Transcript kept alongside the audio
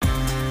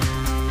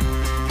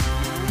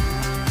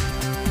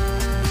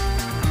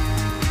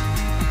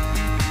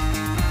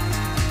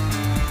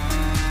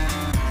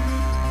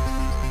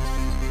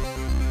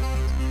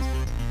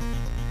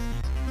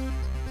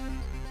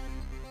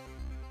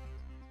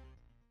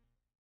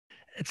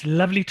It's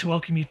lovely to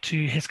welcome you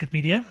to Hesketh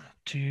Media,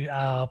 to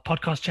our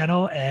podcast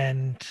channel.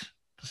 And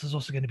this is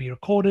also going to be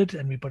recorded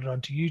and we put it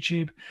onto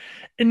YouTube.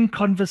 In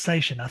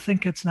Conversation, I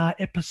think it's now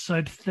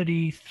episode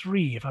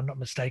 33, if I'm not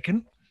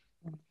mistaken,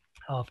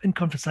 of In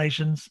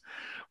Conversations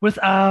with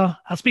our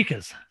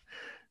speakers.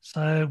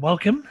 So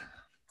welcome.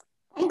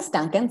 Thanks,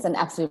 Duncan. It's an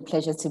absolute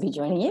pleasure to be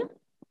joining you.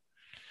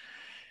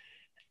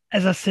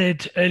 As I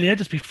said earlier,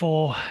 just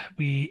before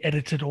we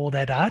edited all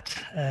that out,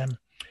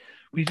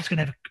 we're just going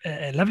to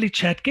have a lovely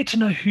chat, get to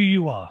know who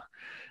you are,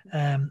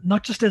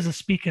 not just as a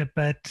speaker,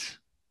 but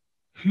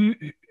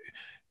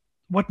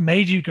what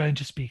made you go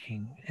into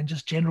speaking, and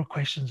just general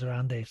questions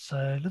around there.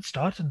 So let's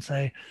start and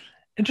say,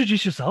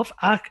 introduce yourself.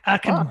 I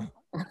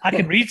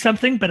can read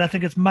something, but I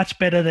think it's much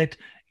better that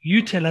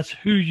you tell us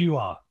who you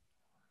are.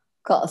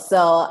 Cool.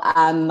 So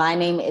my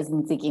name is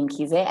Ntsiki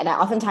Mkhize, and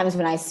oftentimes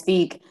when I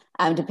speak,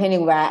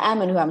 depending where I am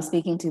and who I'm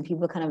speaking to,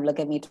 people kind of look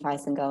at me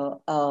twice and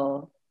go,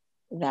 "Oh,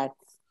 that's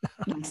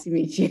nice to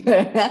meet you."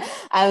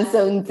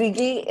 So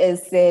Ntsiki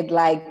is said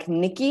like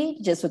Nikki,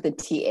 just with the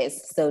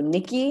TS. So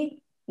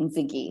Nikki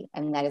Ntsiki,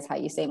 and that is how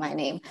you say my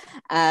name.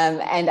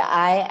 And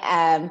I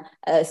am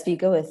a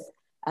speaker with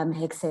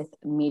Hesketh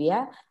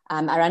Media.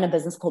 I run a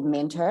business called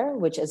Mentor,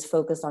 which is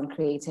focused on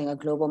creating a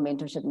global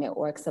mentorship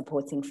network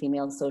supporting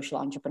female social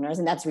entrepreneurs.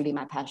 And that's really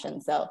my passion.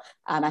 So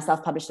I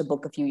self-published a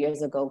book 2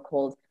 years ago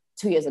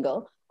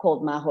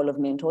called My Hall of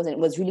Mentors. And it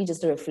was really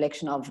just a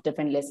reflection of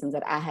different lessons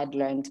that I had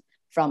learned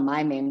from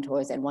my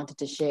mentors and wanted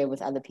to share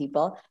with other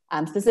people,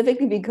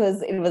 specifically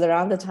because it was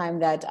around the time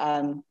that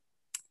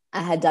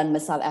I had done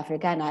Miss South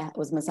Africa, and I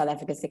was Miss South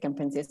Africa's second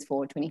princess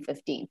for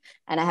 2015.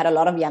 And I had a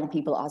lot of young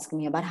people asking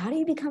me about how do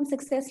you become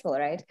successful,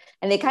 right?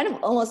 And they kind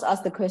of almost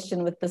asked the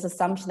question with this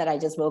assumption that I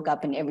just woke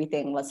up and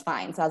everything was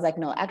fine. So I was like,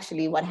 no,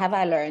 actually, what have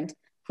I learned?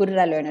 Who did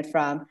I learn it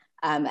from?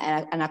 And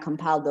I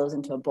compiled those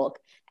into a book.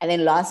 And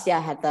then last year, I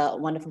had the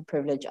wonderful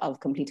privilege of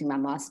completing my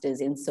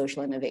master's in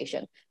social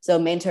innovation. So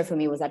Mentor for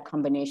me was that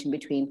combination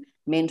between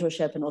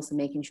mentorship and also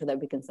making sure that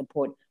we can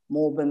support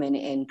more women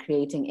in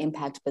creating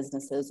impact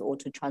businesses or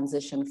to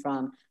transition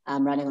from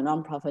running a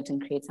nonprofit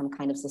and create some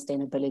kind of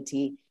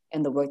sustainability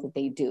in the work that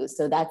they do.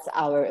 So that's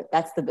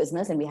the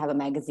business. And we have a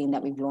magazine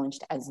that we've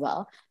launched as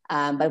well.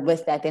 But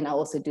with that, then I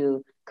also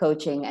do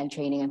coaching and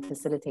training and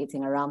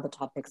facilitating around the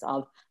topics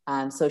of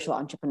social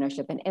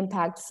entrepreneurship and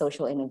impact,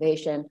 social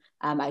innovation.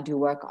 I do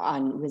work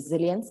on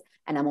resilience,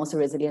 and I'm also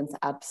Resilience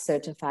Up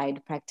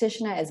certified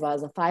practitioner, as well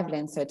as a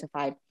 5-lens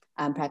certified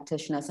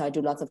practitioner. So I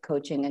do lots of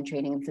coaching and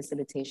training and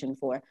facilitation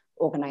for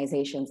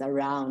organizations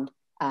around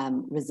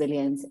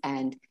resilience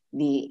and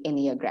the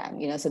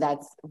Enneagram. So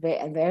that's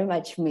very, very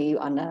much me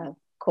on a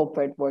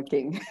corporate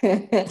working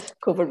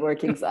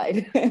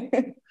side.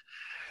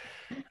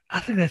 I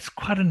think that's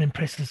quite an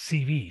impressive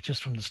CV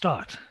just from the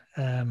start.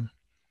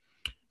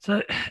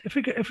 So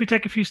if we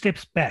take a few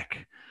steps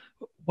back,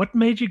 what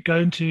made you go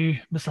into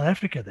Miss South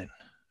Africa then?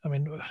 I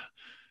mean,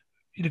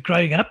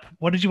 growing up,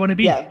 what did you want to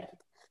be? Yeah.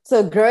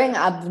 So growing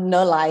up,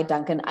 no lie,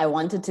 Duncan, I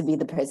wanted to be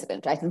the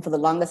president, right? And for the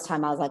longest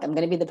time, I was like, I'm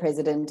going to be the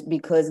president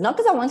not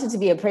because I wanted to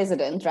be a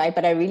president, right?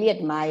 But I really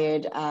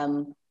admired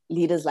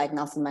leaders like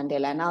Nelson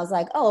Mandela. And I was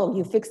like, oh,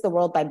 you fix the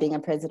world by being a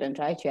president,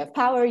 right? You have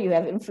power, you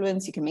have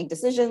influence, you can make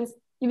decisions,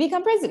 you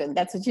become president.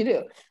 That's what you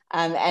do.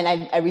 And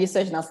I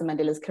researched Nelson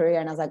Mandela's career,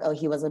 and I was like, oh,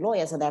 he was a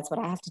lawyer, so that's what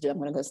I have to do. I'm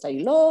going to go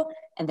study law,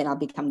 and then I'll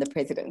become the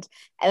president.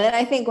 And then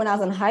I think when I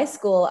was in high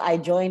school, I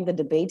joined the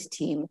debate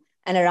team.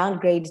 And around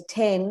grade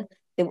 10,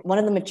 one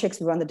of the matrix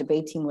we were on the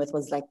debate team with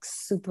was like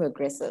super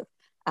aggressive.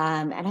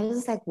 And I was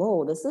just like,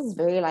 whoa, this is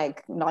very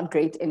like not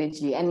great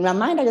energy. And in my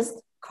mind, I just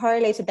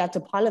correlated that to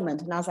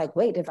parliament. And I was like,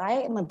 wait, if I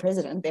am a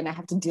president, then I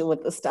have to deal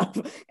with this stuff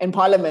in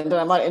parliament, and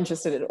I'm not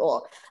interested at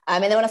all.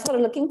 And then when I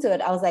started looking to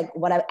it, I was like,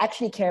 what I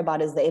actually care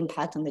about is the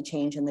impact and the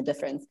change and the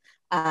difference.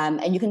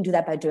 And you can do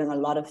that by doing a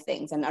lot of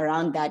things. And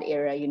around that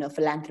era,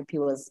 philanthropy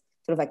was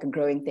sort of like a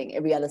growing thing.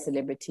 Every other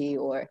celebrity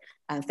or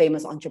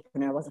famous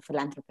entrepreneur was a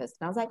philanthropist.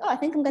 And I was like, oh, I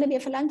think I'm going to be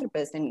a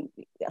philanthropist. And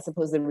I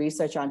suppose the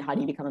research on how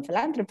do you become a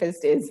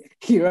philanthropist is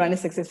you run a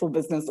successful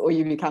business or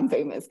you become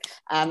famous.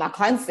 I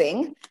can't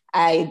sing.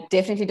 I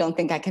definitely don't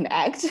think I can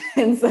act.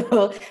 And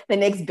so the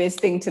next best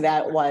thing to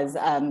that was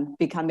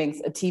becoming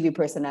a TV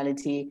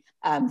personality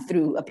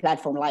through a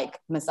platform like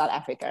Miss South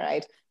Africa,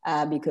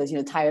 right? Because,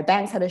 Tyra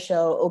Banks had a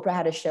show, Oprah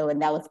had a show,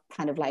 and that was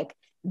kind of like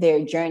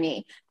their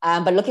journey.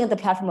 But looking at the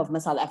platform of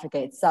Miss South Africa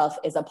itself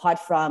is apart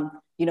from,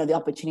 the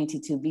opportunity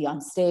to be on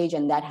stage,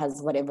 and that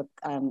has whatever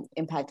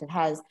impact it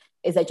has,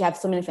 is that you have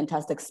so many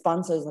fantastic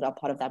sponsors that are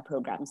part of that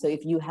program. So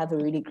if you have a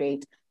really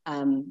great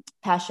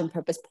passion,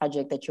 purpose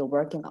project that you're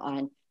working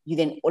on, you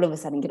then all of a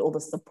sudden get all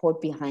the support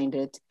behind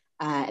it.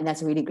 And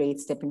that's a really great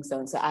stepping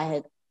stone. So I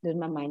had in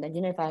my mind that,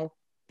 if I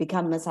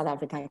become Miss South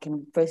Africa, I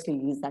can firstly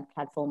use that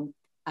platform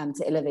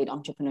to elevate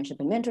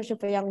entrepreneurship and mentorship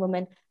for young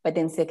women. But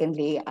then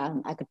secondly,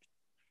 I could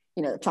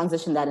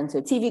transition that into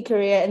a TV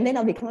career, and then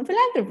I'll become a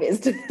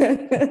philanthropist.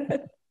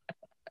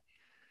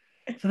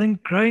 So then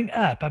growing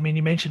up, I mean,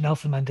 you mentioned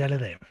Nelson Mandela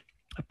there.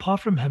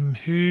 Apart from him,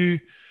 who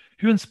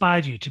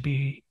inspired you to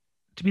be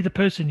the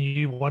person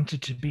you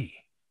wanted to be?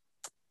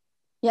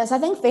 Yes, I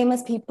think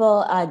famous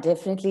people are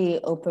definitely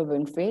Oprah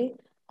Winfrey.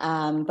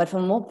 But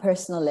from a more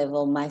personal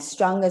level, my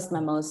strongest,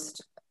 my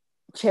most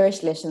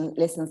cherished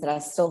lessons that I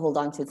still hold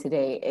on to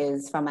today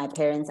is from my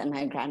parents and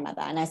my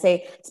grandmother. And I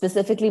say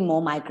specifically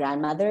more my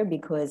grandmother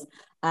because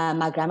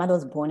my grandmother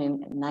was born in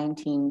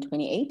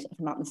 1928, if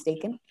I'm not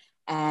mistaken.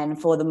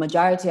 And for the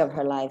majority of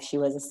her life, she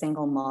was a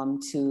single mom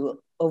to,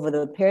 over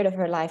the period of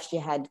her life, she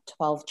had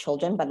 12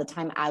 children. By the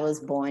time I was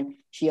born,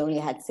 she only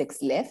had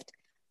six left.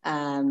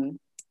 Um,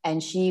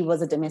 and she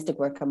was a domestic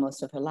worker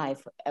most of her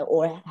life,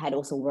 or had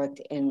also worked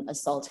in a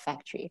salt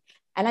factory.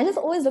 And I just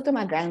always looked at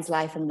my grand's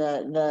life and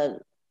the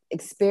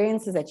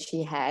experiences that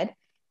she had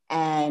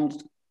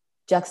and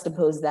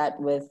juxtapose that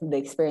with the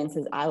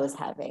experiences I was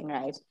having,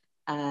 right?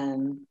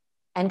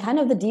 And kind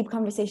of the deep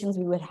conversations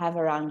we would have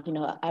around,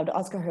 I would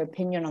ask her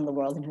opinion on the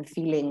world and her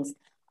feelings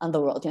on the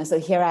world. So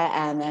here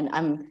I am and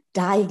I'm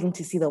dying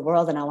to see the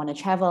world and I want to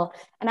travel.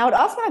 And I would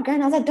ask my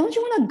grand, I was like, don't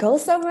you want to go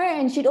somewhere?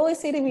 And she'd always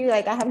say to me,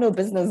 like, I have no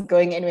business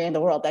going anywhere in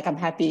the world. Like, I'm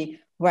happy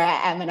where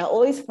I am. And I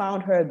always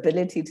found her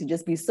ability to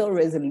just be so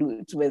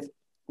resolute with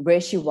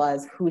where she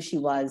was, who she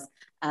was,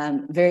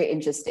 very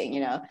interesting.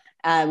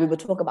 We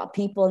would talk about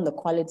people and the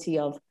quality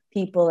of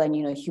people and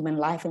human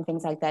life and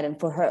things like that. And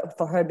for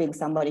her being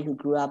somebody who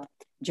grew up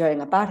during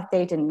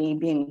apartheid and me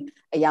being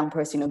a young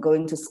person,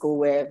 going to school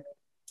where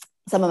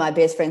some of my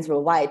best friends were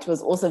white,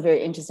 was also a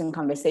very interesting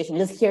conversation.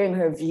 Just hearing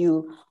her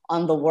view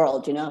on the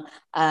world,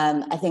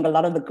 I think a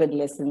lot of the good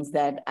lessons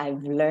that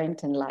I've learned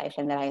in life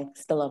and that I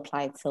still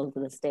apply till to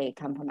this day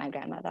come from my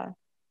grandmother.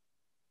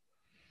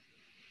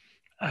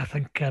 I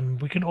think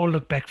we can all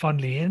look back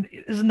fondly, and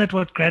isn't that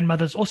what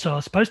grandmothers also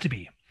are supposed to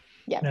be?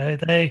 Yeah.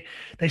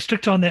 They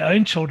strict on their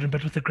own children,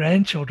 but with the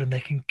grandchildren,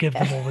 they can give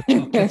them all the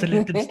chocolates and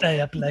let them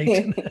stay up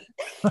late.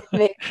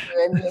 Very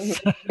true. And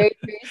So, very,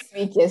 very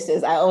sweet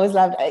gestures. I always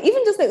loved,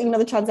 even just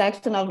the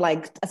transaction of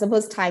like, I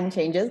suppose time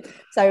changes.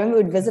 So I remember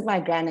we'd visit my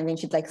grand and then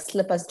she'd like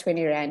slip us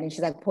 20 Rand and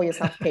she's like, pour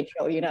yourself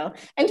petrol, And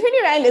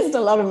 20 Rand isn't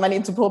a lot of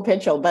money to pour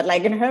petrol, but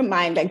like in her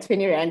mind, like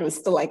 20 Rand was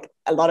still like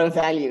a lot of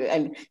value.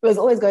 And it was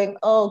always going,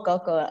 oh,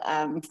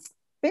 Coco,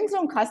 things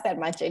don't cost that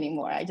much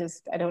anymore. I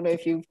don't know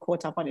if you've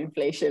caught up on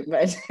inflation,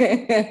 but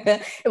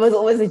it was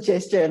always a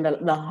gesture and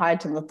the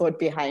heart and the thought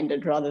behind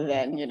it rather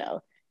than,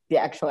 the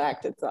actual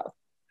act itself.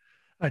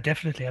 oh,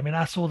 definitely. I mean,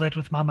 I saw that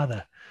with my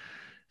mother.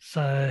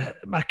 So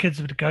my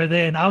kids would go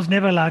there, and I was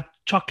never allowed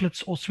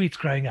chocolates or sweets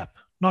growing up,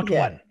 not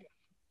Yeah. one.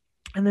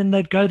 And then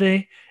they'd go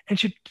there, and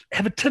she'd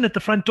have a tin at the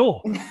front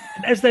door. And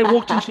as they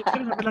walked in, she'd give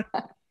them, I'd be like,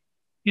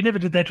 "You never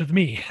did that with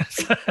me."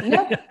 So,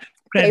 Nope.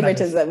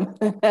 grandmothers.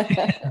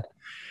 Favoritism.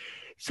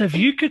 So if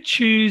you could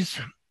choose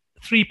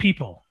three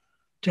people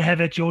to have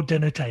at your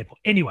dinner table,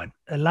 anyone,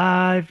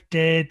 alive,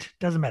 dead,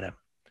 doesn't matter,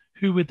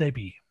 who would they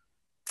be?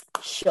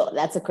 Sure,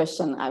 that's a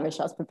question I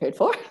wish I was prepared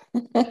for.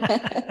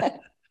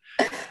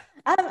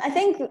 I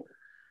think,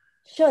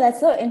 sure, that's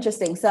so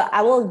interesting. So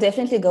I will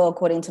definitely go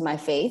according to my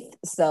faith.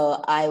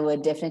 So I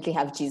would definitely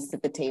have Jesus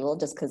at the table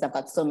just because I've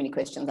got so many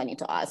questions I need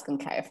to ask and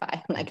clarify.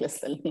 I'm like,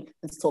 listen,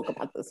 let's talk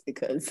about this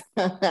because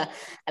I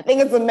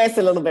think it's a mess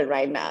a little bit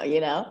right now.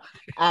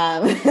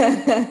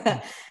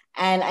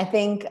 And I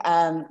think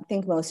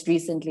most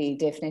recently,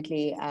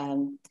 definitely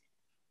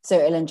Sir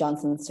Ellen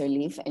Johnson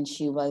Sirleaf, and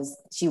she was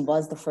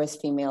the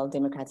first female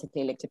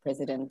democratically elected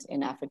president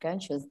in Africa,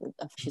 and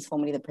she's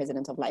formerly the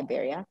president of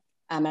Liberia.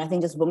 And I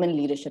think just women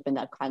leadership in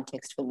that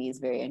context for me is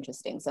very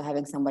interesting. So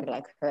having somebody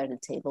like her at a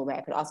table where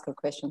I could ask her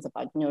questions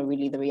about,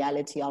 really the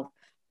reality of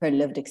her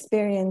lived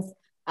experience,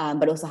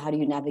 but also how do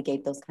you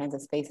navigate those kinds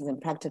of spaces and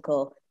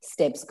practical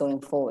steps going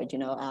forward,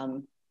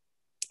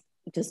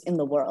 just in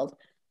the world.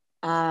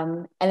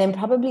 And then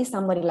probably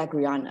somebody like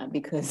Rihanna,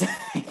 because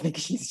I think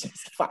she's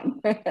just fun.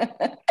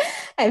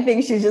 I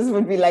think she just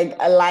would be like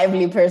a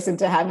lively person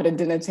to have at a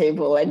dinner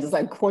table and just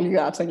like call you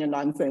out on your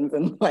nonsense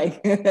and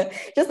like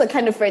just the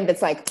kind of friend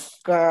that's like,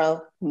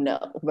 girl, no,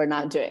 we're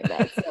not doing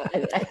that.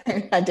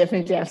 So I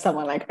definitely have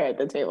someone like her at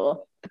the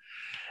table.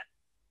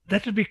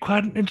 That would be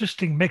quite an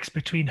interesting mix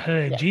between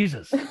her and Yeah.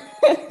 Jesus.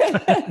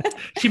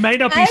 She may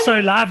not be so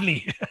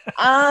lively.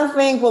 I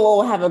think we'll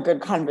all have a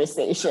good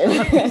conversation.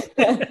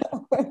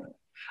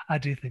 I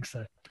do think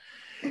so.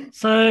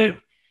 So,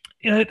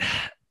 you know,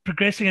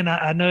 progressing, and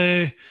I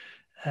know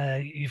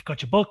you've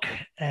got your book,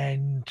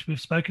 and we've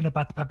spoken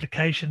about the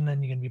publication,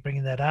 and you're going to be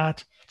bringing that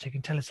out. So you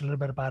can tell us a little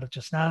bit about it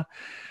just now.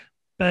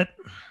 But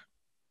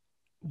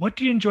what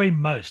do you enjoy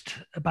most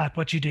about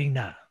what you're doing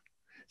now?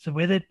 So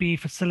whether it be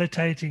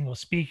facilitating or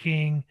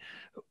speaking,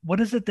 what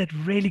is it that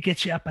really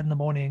gets you up in the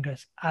morning and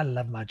goes, I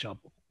love my job?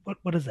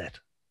 What is that?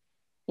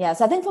 Yeah,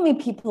 so I think for me,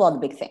 people are the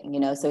big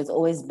thing, So it's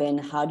always been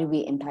how do we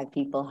impact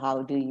people?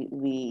 How do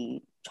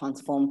we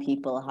transform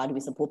people? How do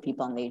we support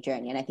people on their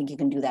journey? And I think you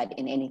can do that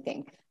in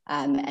anything.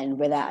 And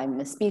whether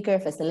I'm a speaker,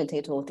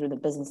 facilitator, or through the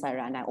business I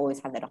run, I always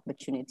have that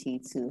opportunity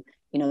to,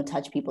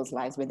 touch people's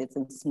lives, whether it's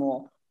in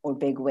small or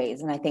big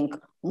ways. And I think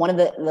one of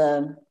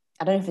the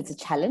I don't know if it's a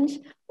challenge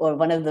or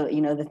one of the,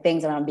 the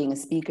things around being a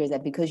speaker is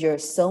that because you're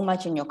so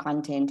much in your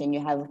content and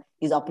you have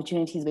these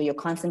opportunities where you're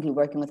constantly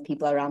working with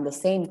people around the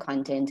same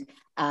content,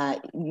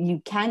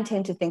 you can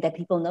tend to think that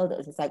people know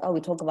this. It's like, oh, we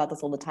talk about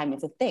this all the time.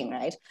 It's a thing,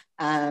 right?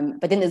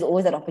 But then there's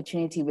always that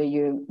opportunity where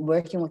you're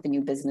working with a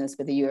new business,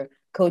 whether you're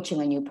coaching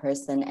a new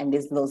person, and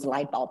there's those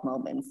light bulb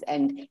moments.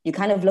 And you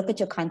kind of look at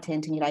your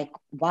content and you're like,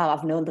 wow,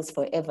 I've known this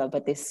forever.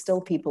 But there's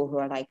still people who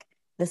are like,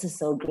 this is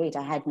so great.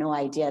 I had no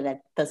idea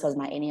that this was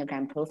my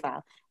Enneagram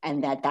profile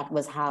and that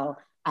was how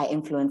I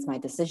influence my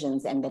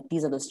decisions, and that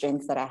these are the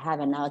strengths that I have,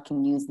 and now I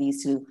can use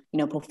these to,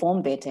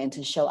 perform better and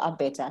to show up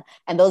better.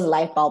 And those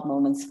light bulb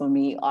moments for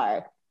me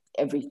are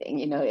everything.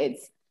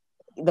 It's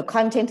the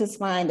content is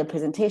fine, the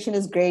presentation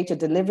is great, your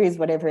delivery is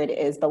whatever it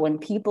is, but when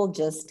people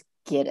just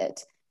get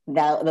it,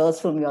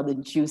 those for me are the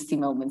juicy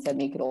moments that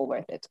make it all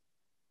worth it.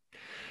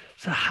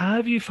 So how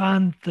have you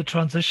found the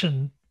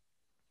transition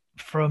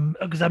from,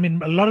 because I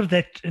mean, a lot of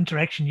that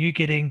interaction you're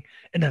getting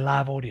in a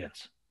live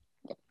audience,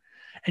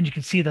 and you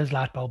can see those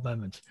light bulb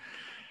moments.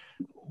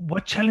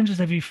 What challenges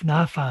have you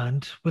now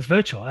found with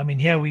virtual? I mean,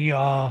 here we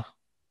are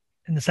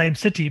in the same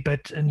city,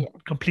 but in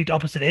complete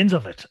opposite ends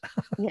of it.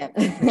 Yeah.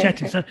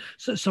 Chatting.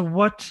 So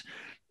what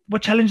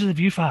challenges have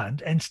you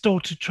found, and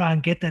still to try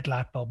and get that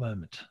light bulb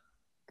moment?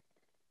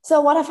 So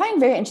what I find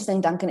very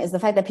interesting, Duncan, is the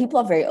fact that people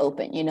are very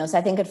open, So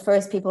I think at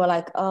first people are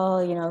like,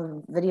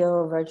 oh,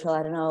 video, virtual,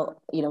 I don't know,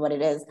 what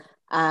it is.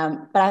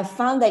 But I've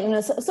found that,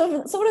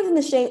 sort of in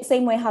the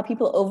same way how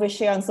people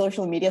overshare on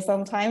social media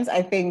sometimes,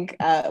 I think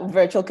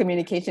virtual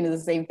communication is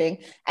the same thing.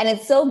 And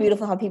it's so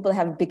beautiful how people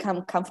have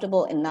become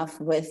comfortable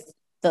enough with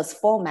this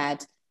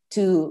format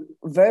to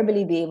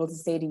verbally be able to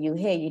say to you,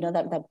 hey,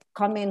 that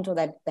comment or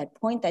that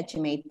point that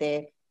you made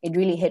there, it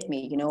really hit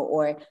me,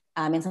 or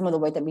in some of the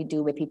work that we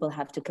do where people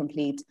have to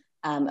complete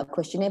a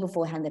questionnaire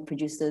beforehand that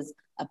produces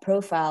a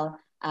profile,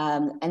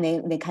 and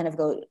they kind of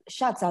go,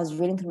 shucks, I was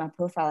reading through my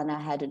profile and I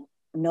had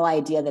no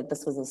idea that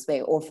this was this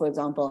way. Or for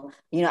example,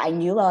 I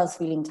knew I was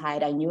feeling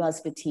tired, I knew I was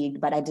fatigued,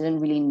 but I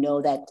didn't really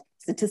know that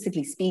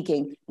statistically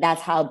speaking,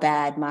 that's how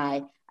bad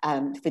my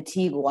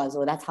fatigue was,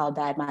 or that's how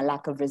bad my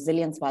lack of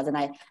resilience was. And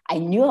I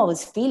knew I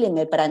was feeling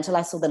it, but until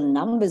I saw the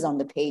numbers on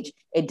the page,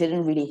 it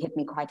didn't really hit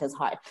me quite as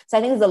hard. So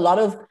I think there's a lot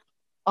of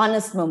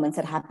honest moments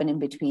that happen in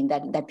between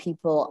that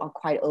people are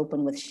quite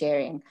open with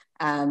sharing.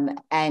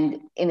 And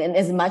in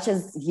as much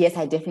as, yes,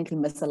 I definitely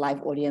miss the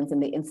live audience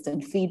and the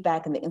instant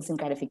feedback and the instant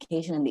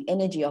gratification and the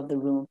energy of the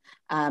room,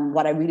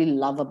 what I really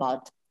love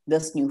about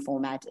this new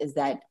format is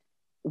that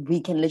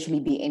we can literally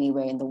be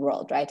anywhere in the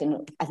world, right?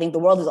 And I think the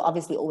world has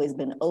obviously always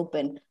been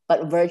open,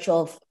 but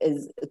virtual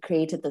is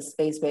created the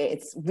space where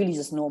it's really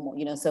just normal,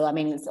 So, I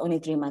mean, it's only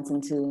 3 months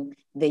into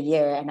the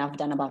year and I've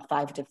done about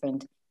 5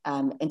 different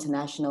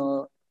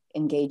international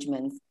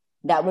engagements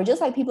that were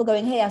just like people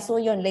going, hey, I saw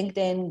you on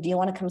LinkedIn. Do you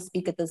want to come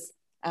speak at this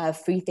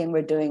free thing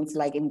we're doing to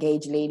like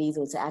engage ladies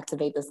or to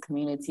activate this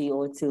community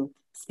or to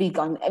speak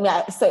on,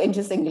 so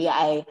interestingly,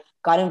 I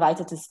got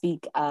invited to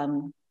speak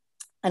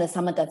at a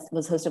summit that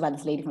was hosted by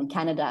this lady from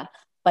Canada,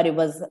 but it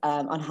was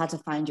on how to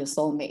find your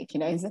soulmate,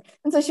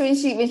 And so when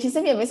she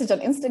sent me a message on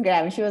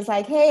Instagram, she was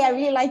like, hey, I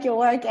really like your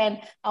work and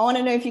I want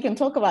to know if you can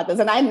talk about this.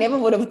 And I never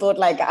would have thought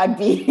like I'd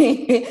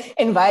be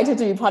invited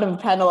to be part of a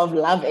panel of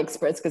love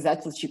experts, because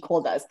that's what she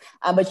called us.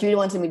 But she really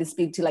wanted me to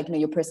speak to like,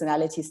 your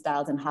personality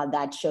styles and how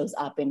that shows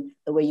up in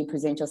the way you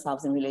present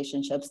yourselves in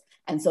relationships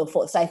and so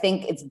forth. So I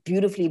think it's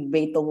beautifully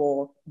made the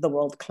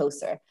world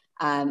closer.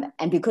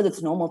 And because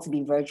it's normal to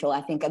be virtual,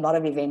 I think a lot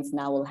of events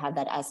now will have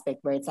that aspect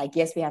where it's like,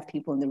 yes, we have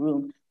people in the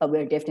room, but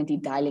we're definitely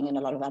dialing in a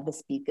lot of other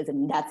speakers,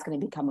 and that's going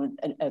to become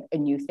a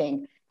new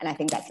thing. And I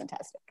think that's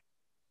fantastic.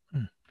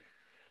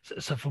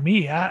 So for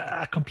me,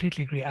 I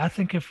completely agree. I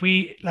think if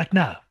we, like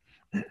now,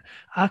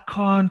 I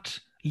can't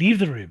leave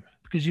the room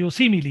because you'll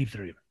see me leave the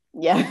room.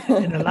 Yeah.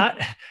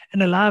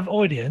 in a live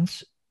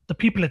audience, the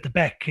people at the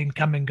back can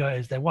come and go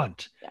as they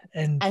want. Yeah.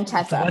 And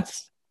chatter.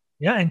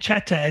 And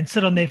chatter and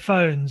sit on their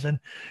phones. And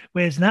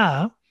whereas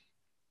now,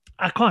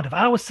 I can't. If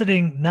I was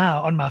sitting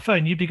now on my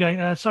phone, you'd be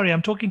going, sorry,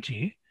 I'm talking to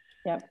you.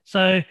 Yeah.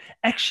 So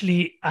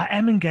actually, I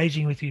am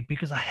engaging with you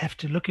because I have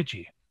to look at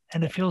you.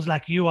 And it feels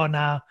like you are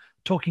now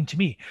talking to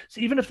me.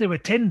 So even if there were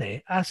 10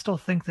 there, I still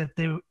think that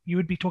you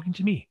would be talking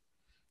to me.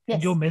 Yes.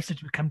 And your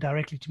message would come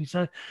directly to me.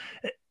 So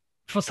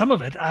for some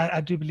of it, I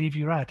do believe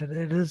you're right.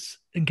 It is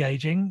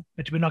engaging,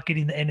 but we're not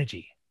getting the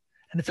energy.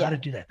 And it's hard to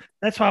do that.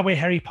 That's why we're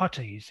Harry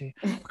Potter, you see,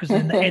 because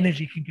then the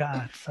energy can go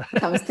out. So.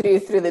 Comes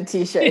through the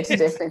T-shirt, yes.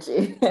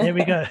 Definitely. There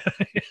we go.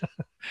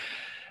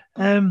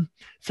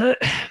 So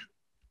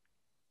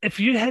if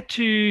you had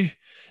to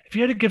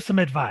give some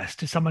advice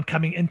to someone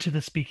coming into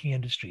the speaking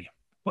industry,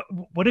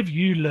 what have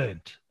you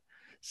learned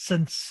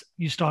since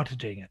you started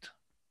doing it?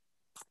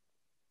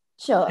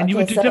 Sure. And you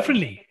would do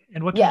differently.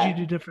 And what would you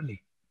do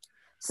differently?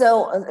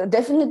 So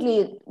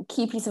definitely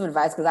key piece of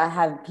advice, because I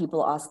have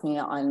people ask me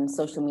on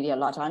social media a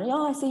lot on,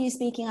 I see you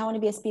speaking, I want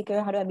to be a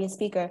speaker. How do I be a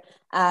speaker?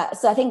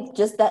 So I think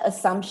just that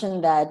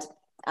assumption that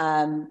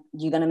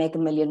you're going to make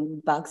 $1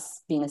 million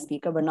being a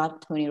speaker. We're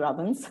not Tony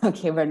Robbins.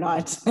 Okay, we're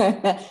not.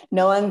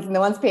 no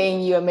one's paying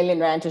you R1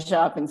 million to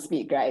show up and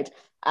speak, right?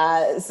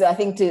 So I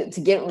think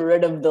to get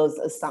rid of those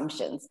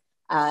assumptions.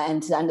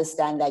 and to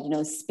understand that,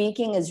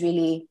 speaking is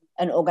really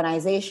an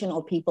organization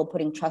or people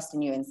putting trust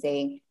in you and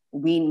saying,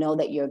 we know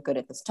that you're good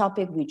at this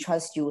topic. We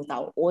trust you with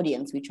our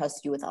audience. We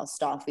trust you with our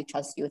staff. We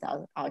trust you with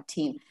our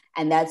team.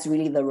 And that's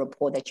really the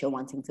rapport that you're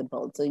wanting to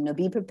build. So,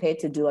 be prepared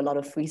to do a lot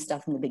of free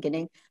stuff in the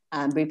beginning.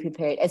 Be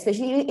prepared,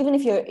 especially even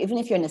if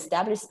you're an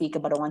established speaker,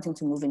 but are wanting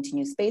to move into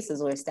new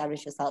spaces or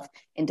establish yourself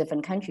in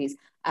different countries.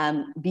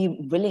 Be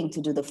willing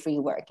to do the free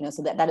work,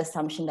 so that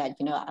assumption that,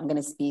 I'm going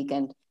to speak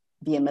and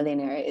be a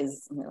millionaire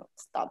is,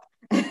 stop.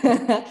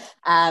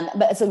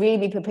 But so really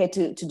be prepared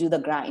to do the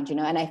grind,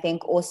 and I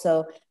think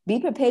also be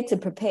prepared to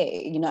prepare.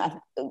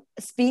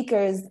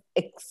 Speakers,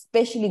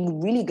 especially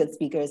really good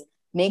speakers,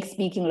 make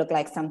speaking look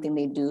like something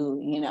they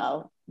do,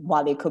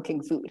 while they're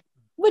cooking food,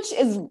 which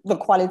is the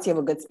quality of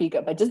a good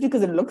speaker. But just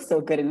because it looks so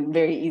good and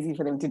very easy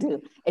for them to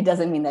do, it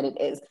doesn't mean that it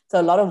is.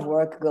 So a lot of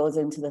work goes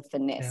into the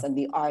finesse and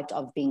the art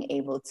of being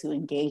able to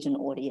engage an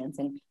audience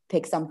and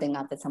pick something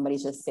up that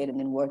somebody's just said and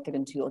then work it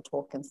into your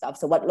talk and stuff.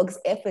 So what looks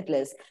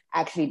effortless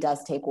actually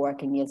does take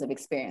work and years of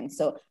experience.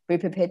 So be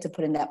prepared to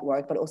put in that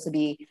work, but also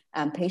be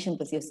patient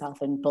with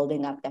yourself and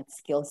building up that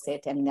skill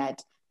set and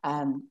that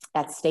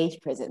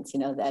stage presence,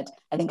 that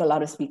I think a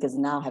lot of speakers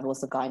now have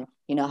also gone,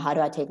 how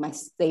do I take my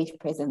stage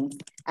presence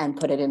and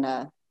put it in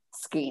a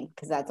screen?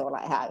 Because that's all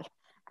I have.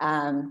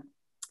 And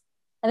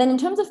then in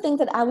terms of things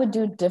that I would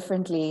do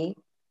differently,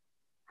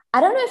 I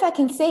don't know if I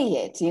can say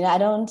it. I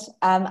don't,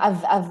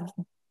 I've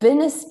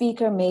been a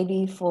speaker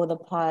maybe for the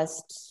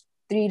past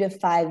 3 to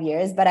 5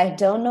 years, but I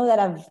don't know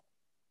that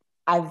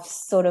I've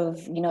sort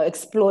of,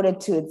 explored it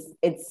to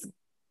its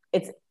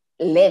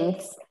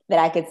lengths that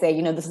I could say,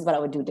 this is what I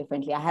would do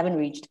differently. I haven't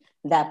reached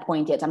that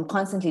point yet. I'm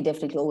constantly,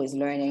 definitely always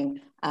learning,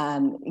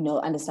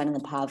 understanding the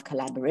power of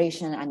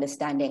collaboration,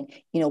 understanding,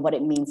 what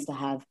it means to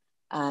have,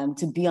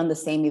 to be on the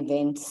same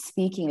event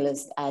speaking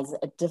list as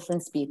a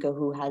different speaker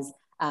who has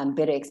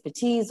better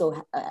expertise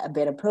or a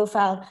better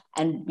profile,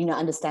 and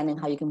understanding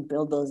how you can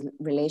build those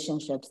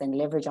relationships and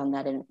leverage on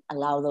that and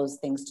allow those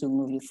things to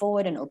move you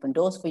forward and open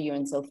doors for you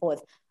and so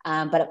forth.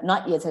 But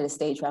not yet at a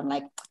stage where I'm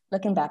like,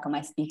 looking back on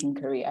my speaking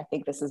career, I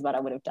think this is what I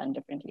would have done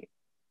differently.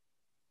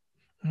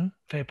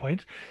 Fair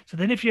point. So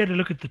then if you had to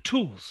look at the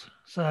tools,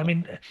 so I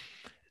mean,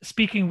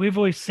 speaking, we've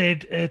always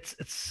said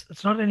it's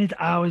not only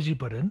the hours you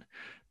put in,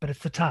 but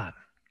it's the time.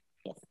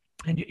 Yes.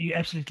 And you're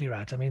absolutely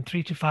right. I mean,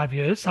 3 to 5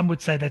 years, some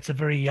would say that's a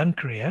very young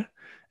career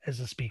as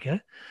a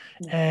speaker.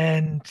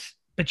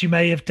 But you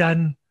may have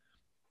done,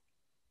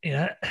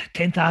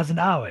 10,000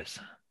 hours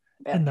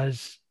in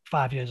those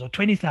 5 years or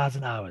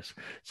 20,000 hours.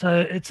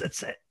 So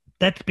it's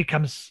that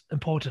becomes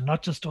important,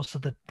 not just also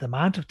the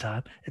amount of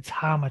time, it's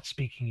how much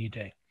speaking you're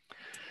doing.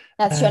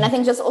 That's true. And I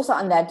think just also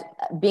on that,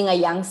 being a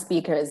young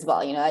speaker as well,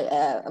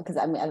 because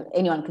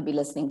anyone could be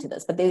listening to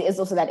this, but there is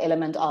also that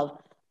element of,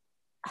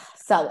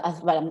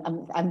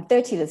 I'm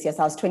 30 this year,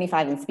 so I was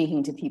 25 and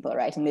speaking to people,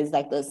 right? And there's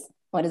like this,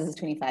 what does this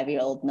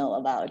 25-year-old know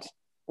about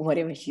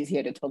whatever she's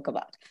here to talk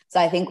about? So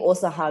I think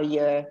also how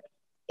you're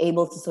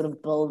able to sort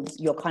of build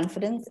your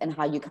confidence and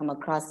how you come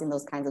across in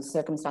those kinds of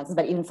circumstances,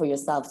 but even for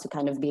yourself to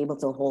kind of be able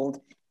to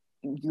hold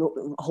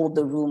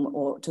the room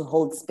or to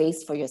hold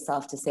space for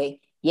yourself to say,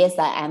 yes,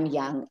 I am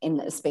young in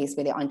a space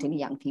where there aren't any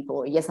young people,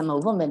 or yes, I'm a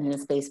woman in a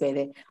space where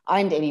there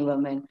aren't any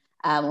women,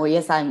 or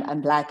yes,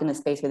 I'm Black in a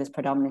space where there's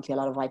predominantly a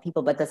lot of white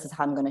people, but this is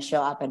how I'm going to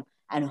show up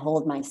and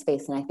hold my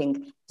space. And I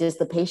think just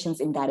the patience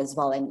in that as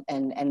well,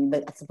 and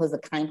I suppose the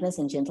kindness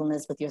and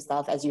gentleness with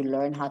yourself as you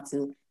learn how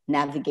to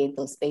navigate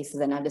those spaces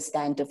and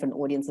understand different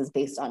audiences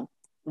based on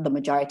the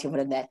majority of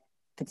what that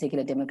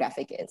particular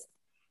demographic is.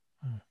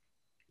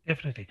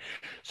 Definitely.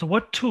 So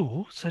what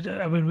tool,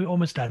 I mean, we're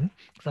almost done,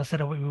 because I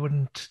said we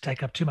wouldn't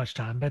take up too much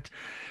time, but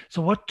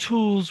so what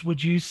tools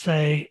would you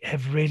say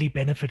have really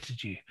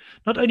benefited you?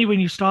 Not only when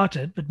you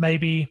started, but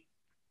maybe,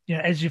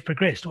 as you've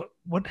progressed,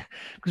 what,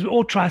 because we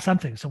all try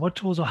something. So what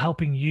tools are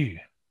helping you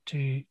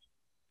to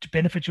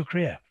benefit your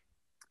career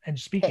and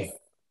speaking? Yes.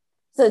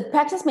 So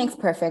practice makes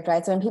perfect,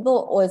 right? So when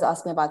people always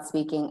ask me about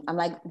speaking, I'm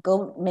like,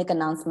 go make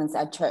announcements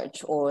at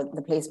church or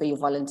the place where you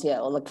volunteer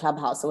or the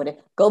clubhouse or whatever.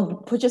 Go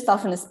put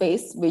yourself in a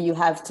space where you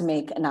have to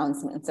make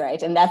announcements,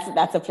 right? And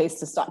that's a place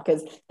to start,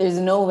 because there's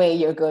no way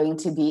you're going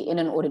to be in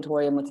an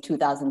auditorium with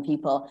 2,000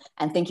 people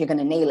and think you're going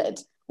to nail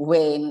it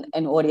when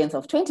an audience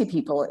of 20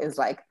 people is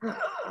like,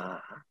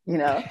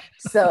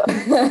 So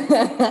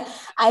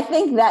I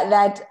think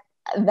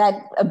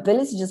that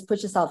ability to just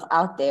put yourself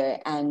out there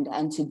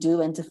and to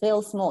do and to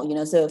fail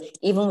small, so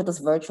even with this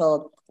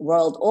virtual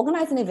world,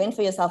 organize an event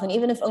for yourself. And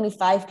even if only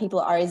 5 people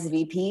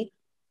RSVP,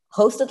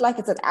 host it like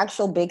it's an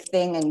actual big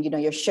thing. And,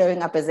 you're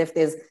showing up as if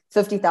there's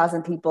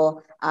 50,000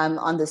 people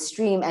on the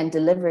stream and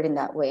deliver it in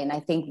that way. And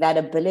I think that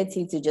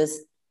ability to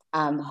just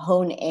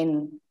hone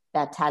in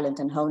that talent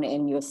and hone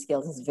in your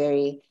skills is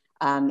very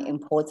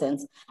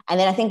important. And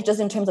then I think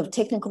just in terms of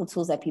technical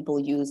tools that people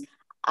use,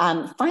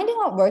 finding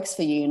what works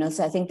for you,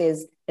 so I think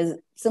there's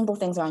simple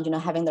things around,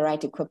 having the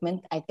right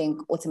equipment, I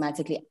think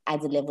automatically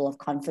adds a level of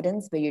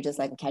confidence where you're just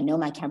like, okay, I know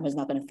my camera's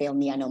not going to fail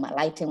me. I know my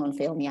lighting won't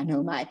fail me. I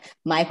know my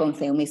mic won't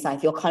fail me. So I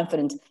feel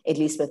confident, at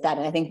least with that.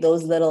 And I think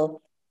those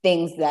little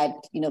things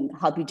that,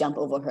 help you jump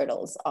over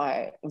hurdles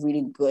are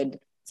really good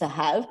to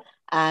have.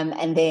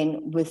 And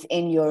then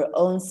within your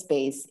own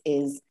space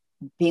is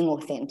being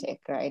authentic,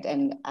 right?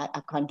 And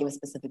I can't give a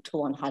specific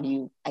tool on how do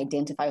you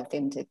identify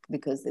authentic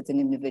because it's an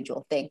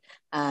individual thing.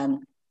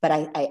 But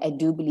I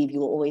do believe you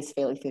will always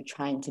fail if you're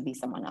trying to be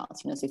someone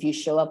else. So if you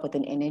show up with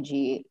an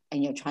energy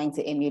and you're trying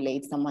to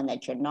emulate someone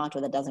that you're not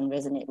or that doesn't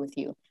resonate with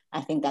you,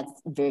 I think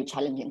that's very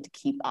challenging to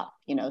keep up.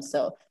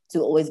 So to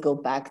always go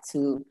back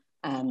to,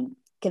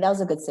 okay, that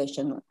was a good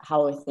session.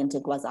 How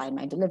authentic was I in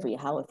my delivery?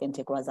 How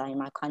authentic was I in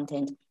my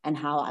content? And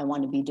how I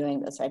want to be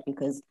doing this, right?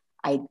 Because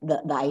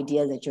the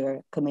idea that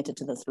you're committed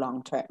to this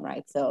long term,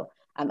 right? So,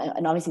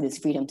 and obviously there's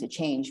freedom to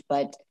change,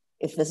 but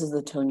if this is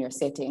the tone you're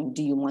setting,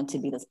 do you want to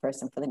be this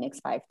person for the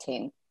next 5,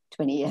 10,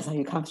 20 years? Are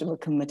you comfortable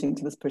committing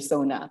to this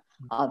persona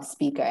of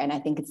speaker? And I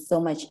think it's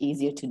so much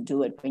easier to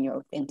do it when you're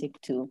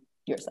authentic to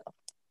yourself.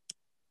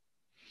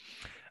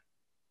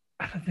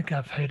 I don't think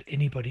I've heard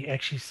anybody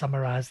actually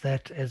summarize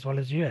that as well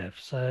as you have.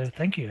 So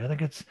thank you. I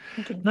think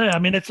no, I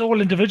mean, it's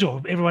all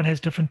individual. Everyone has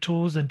different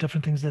tools and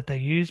different things that they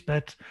use,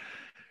 but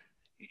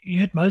you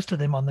hit most of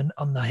them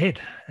on the head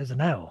as a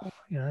nail.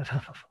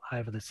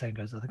 However the saying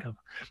goes. I think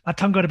my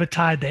tongue got a bit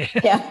tired there.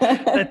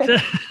 Yeah.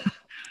 But,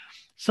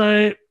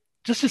 so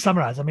just to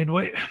summarize, I mean,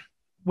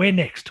 where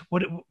next?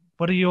 What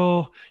are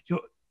your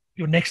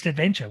next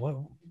adventure?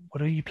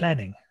 What are you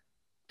planning?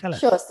 Tell us.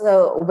 Sure.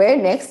 So Where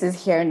Next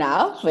is here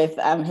now with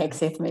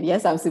Mkhize Media.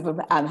 So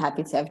I'm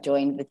happy to have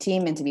joined the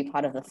team and to be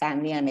part of the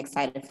family. I'm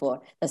excited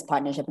for this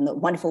partnership and the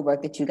wonderful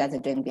work that you guys are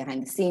doing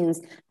behind the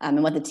scenes,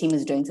 and what the team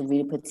is doing to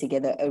really put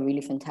together a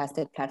really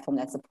fantastic platform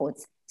that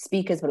supports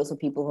speakers, but also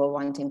people who are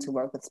wanting to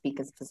work with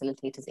speakers,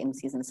 facilitators,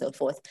 MCs, and so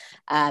forth.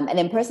 And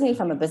then personally,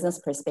 from a business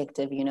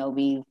perspective,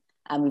 we've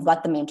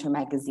got the Mentor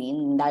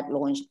magazine that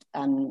launched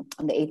on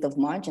the 8th of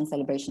March in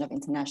celebration of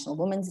International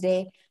Women's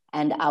Day.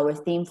 And our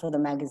theme for the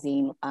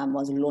magazine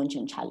was Launch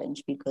and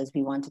Challenge, because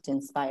we wanted to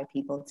inspire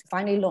people to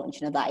finally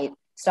launch,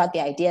 start the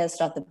idea,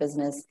 start the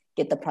business,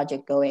 get the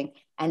project going.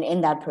 And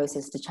in that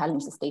process, to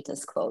challenge the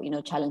status quo,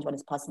 challenge what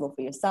is possible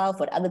for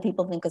yourself, what other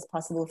people think is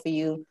possible for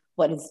you,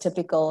 what is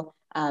typical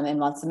and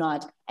what's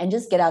not, and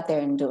just get out there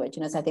and do it.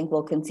 So I think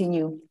we'll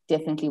continue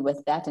definitely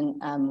with that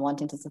and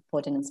wanting to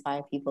support and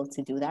inspire people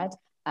to do that.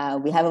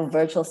 We have a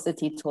virtual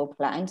city tour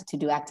planned to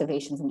do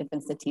activations in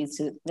different cities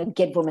to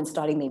get women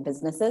starting their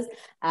businesses.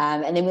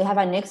 And then we have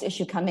our next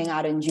issue coming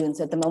out in June.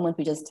 So at the moment,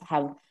 we just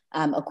have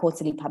a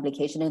quarterly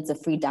publication. It's a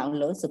free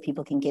download, so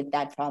people can get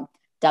that from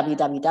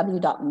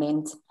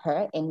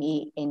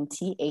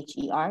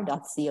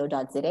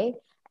www.menther.co.za.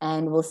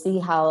 And we'll see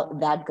how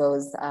that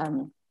goes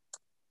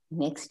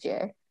next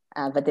year.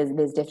 But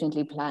there's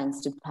definitely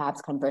plans to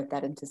perhaps convert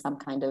that into some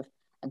kind of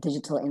a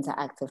digital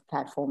interactive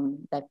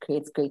platform that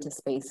creates greater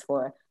space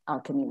for our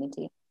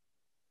community.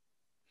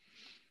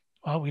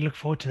 Well, we look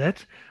forward to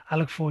that. I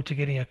look forward to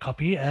getting a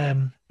copy.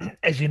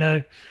 As you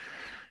know,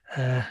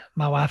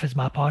 my wife is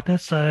my partner,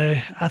 so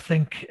I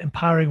think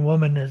empowering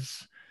women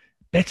is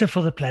better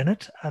for the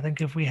planet. I think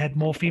if we had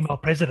more female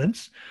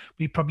presidents,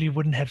 we probably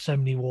wouldn't have so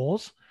many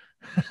wars.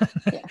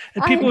 Yeah,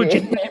 and people would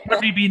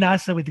probably be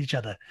nicer with each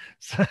other.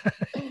 So,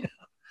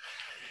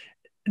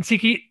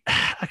 Ntsiki,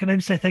 I can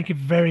only say thank you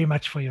very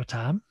much for your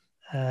time.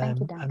 Thank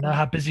you, I know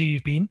how busy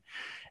you've been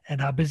and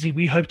how busy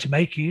we hope to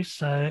make you.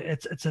 So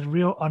it's a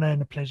real honor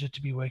and a pleasure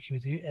to be working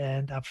with you.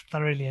 And I've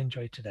thoroughly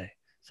enjoyed today.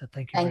 So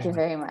thank you. Thank you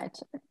very much.